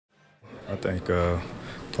I think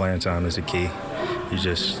playing time is the key.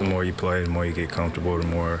 The more you play, the more you get comfortable, the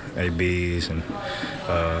more ABs and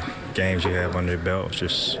games you have under your belt,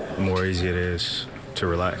 just the more easy it is to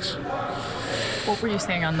relax. What were you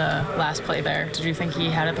saying on the last play there? Did you think he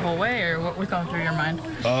had it the whole way, or what was going through your mind?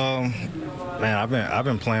 Man, I've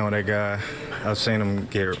been playing with that guy. I've seen him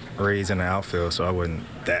get reads in the outfield, so I wasn't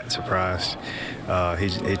that surprised.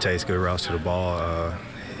 He takes good routes to the ball.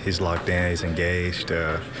 He's locked in. He's engaged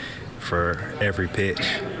for every pitch.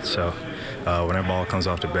 So when that ball comes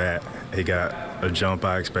off the bat, he got a jump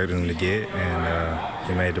I expected him to get, and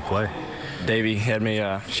he made the play. Davey had me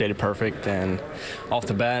shaded perfect, and off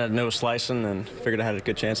the bat, I knew it was slicing, and figured I had a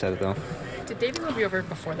good chance at it, though. Did Davey move you over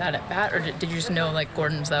before that at bat, or did you just know, like,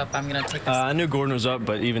 Gordon's up, I'm going to take this? I knew Gordon was up,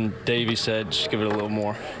 but even Davey said just give it a little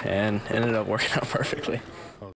more, and ended up working out perfectly.